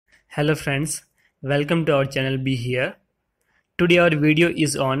Hello friends, welcome to our channel Be Here. Today our video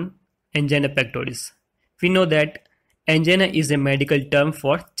is on angina pectoris. We know that angina is a medical term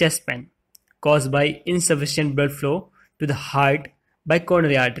for chest pain caused by insufficient blood flow to the heart by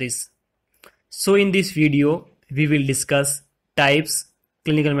coronary arteries. So in this video, we will discuss types,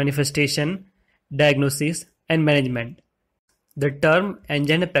 clinical manifestation, diagnosis and management. The term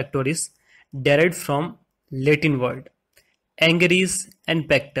angina pectoris derived from Latin word angeris and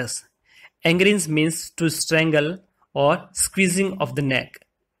pectus. Angeris means to strangle or squeezing of the neck.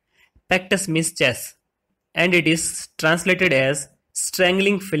 Pectus means chest, and it is translated as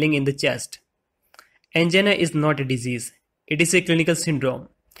strangling feeling in the chest. Angina is not a disease, it is a clinical syndrome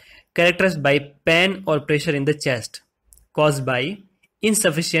characterized by pain or pressure in the chest caused by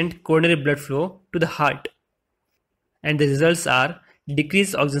insufficient coronary blood flow to the heart. And the results are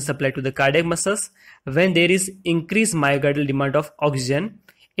decreased oxygen supply to the cardiac muscles when there is increased myocardial demand of oxygen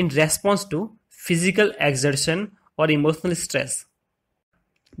in response to physical exertion or emotional stress.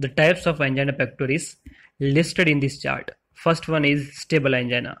 The types of angina pectoris listed in this chart. First one is stable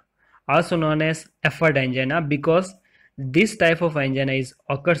angina, also known as effort angina, because this type of angina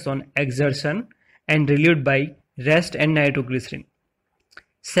occurs on exertion and relieved by rest and nitroglycerin.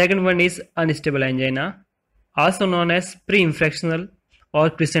 Second one is unstable angina, also known as pre-infractional or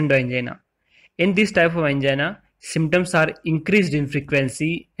crescendo angina. In this type of angina, symptoms are increased in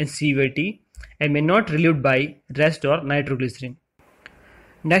frequency and severity and may not relieved by rest or nitroglycerin.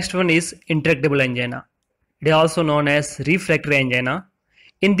 Next one is intractable angina. It is also known as refractory angina.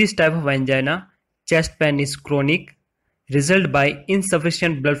 In this type of angina, chest pain is chronic, resulted by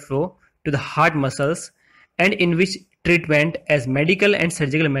insufficient blood flow to the heart muscles, and in which treatment as medical and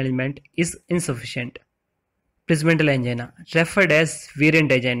surgical management is insufficient. Presbyteral angina, referred as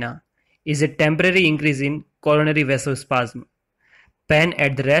variant angina, is a temporary increase in coronary vasospasm, pain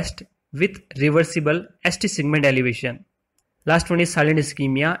at the rest with reversible ST segment elevation. Last one is silent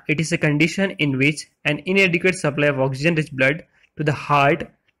ischemia. It is a condition in which an inadequate supply of oxygen-rich blood to the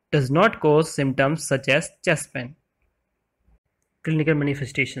heart does not cause symptoms such as chest pain. Clinical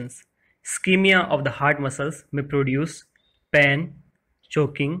manifestations. Ischemia of the heart muscles may produce pain,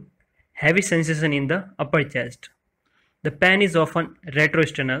 choking, heavy sensation in the upper chest. The pain is often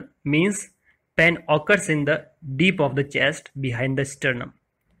retrosternal, means pain occurs in the deep of the chest behind the sternum.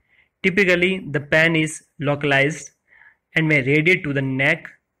 Typically, the pain is localized and may radiate to the neck,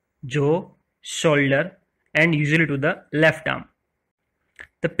 jaw, shoulder, and usually to the left arm.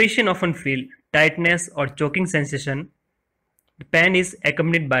 The patient often feels tightness or choking sensation. The pain is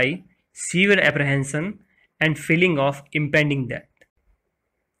accompanied by severe apprehension and feeling of impending death.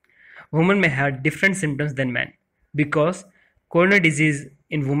 Women may have different symptoms than men because coronary disease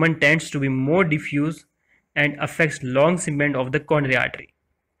in women tends to be more diffuse and affects long segment of the coronary artery.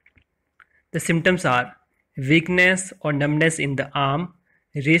 The symptoms are weakness or numbness in the arm,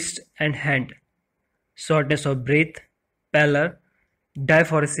 wrist and hand, shortness of breath, pallor,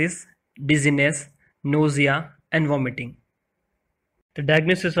 diaphoresis, dizziness, nausea and vomiting. The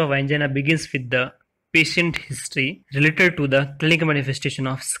diagnosis of angina begins with the patient history related to the clinical manifestation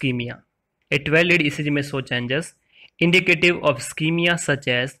of ischemia. A 12-lead ECG may show changes indicative of ischemia such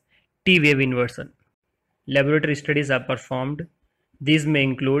as T-wave inversion. Laboratory studies are performed. These may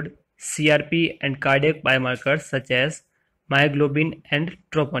include CRP and cardiac biomarkers such as myoglobin and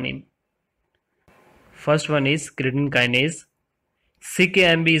troponin. First one is creatine kinase.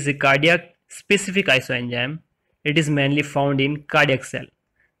 CKMB is a cardiac specific isoenzyme. It is mainly found in cardiac cell.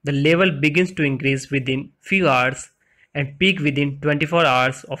 The level begins to increase within few hours and peak within 24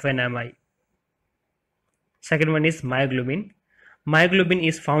 hours of an MI. Second one is myoglobin. Myoglobin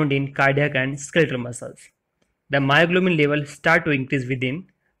is found in cardiac and skeletal muscles. The myoglobin level start to increase within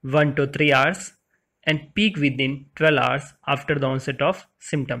 1 to 3 hours and peak within 12 hours after the onset of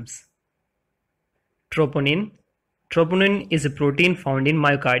symptoms. Troponin. Troponin is a protein found in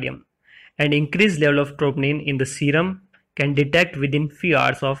myocardium, and increased level of troponin in the serum can detect within few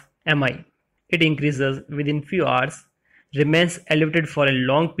hours of MI. It increases within few hours, remains elevated for a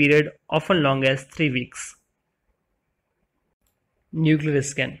long period, often long as 3 weeks. Nuclear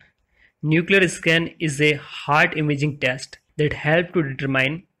scan. Nuclear scan is a heart imaging test that helps to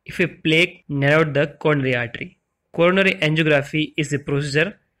determine if a plaque narrowed the coronary artery. Coronary angiography is a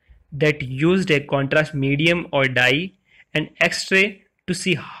procedure that used a contrast medium or dye and X-ray to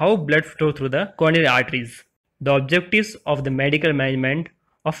see how blood flow through the coronary arteries. The objectives of the medical management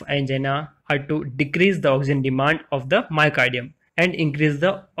of angina are to decrease the oxygen demand of the myocardium and increase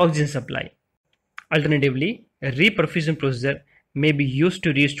the oxygen supply. Alternatively, a reperfusion procedure may be used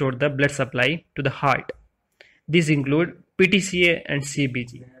to restore the blood supply to the heart. These include PTCA and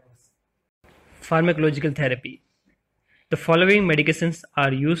CBG. Pharmacological therapy. The following medications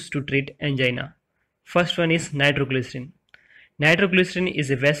are used to treat angina. First one is nitroglycerin. Nitroglycerin is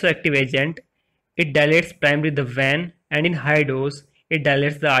a vasoactive agent. It dilates primarily the vein, and in high dose, it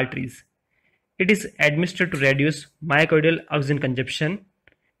dilates the arteries. It is administered to reduce myocardial oxygen consumption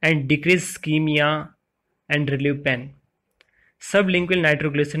and decrease ischemia and relieve pain. Sublingual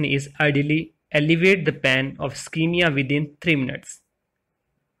nitroglycerin is ideally alleviate the pain of ischemia within 3 minutes.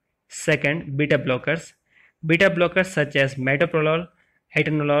 Second, beta blockers. Beta blockers such as metoprolol,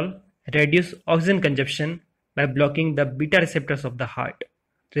 atenolol reduce oxygen consumption by blocking the beta receptors of the heart.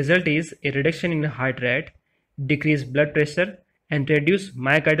 Result is a reduction in heart rate, decreased blood pressure, and reduced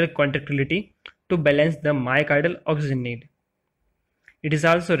myocardial contractility to balance the myocardial oxygen need. It is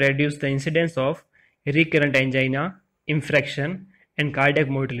also reduced the incidence of recurrent angina, infraction, and cardiac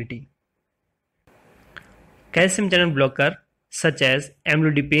mortality. Calcium channel blocker such as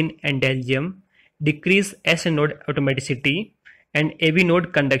amlodipine and dalgium decrease SN node automaticity and AV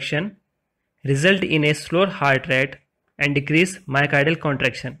node conduction, result in a slower heart rate and decrease myocardial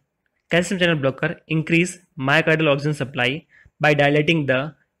contraction. Calcium channel blocker increase myocardial oxygen supply by dilating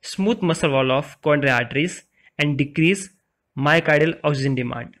the smooth muscle wall of coronary arteries and decrease myocardial oxygen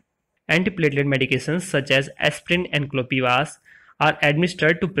demand. Antiplatelet medications such as aspirin and clopivas are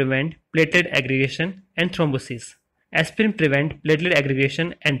administered to prevent platelet aggregation and thrombosis. Aspirin prevent platelet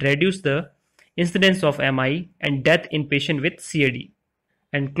aggregation and reduce the incidence of MI and death in patient with CAD.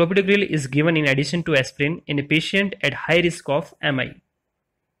 And clopidogrel is given in addition to aspirin in a patient at high risk of MI.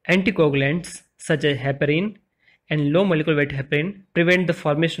 Anticoagulants such as heparin and low molecular weight heparin prevent the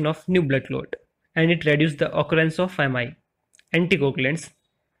formation of new blood clot and it reduces the occurrence of MI. Anticoagulants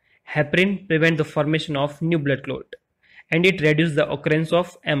heparin prevent the formation of new blood clot and it reduces the occurrence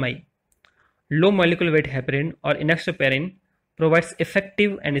of MI. Low molecular weight heparin or enoxaparin provides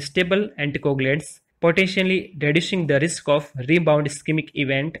effective and stable anticoagulants, potentially reducing the risk of rebound ischemic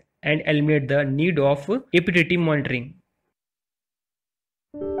event and eliminate the need of APTT monitoring.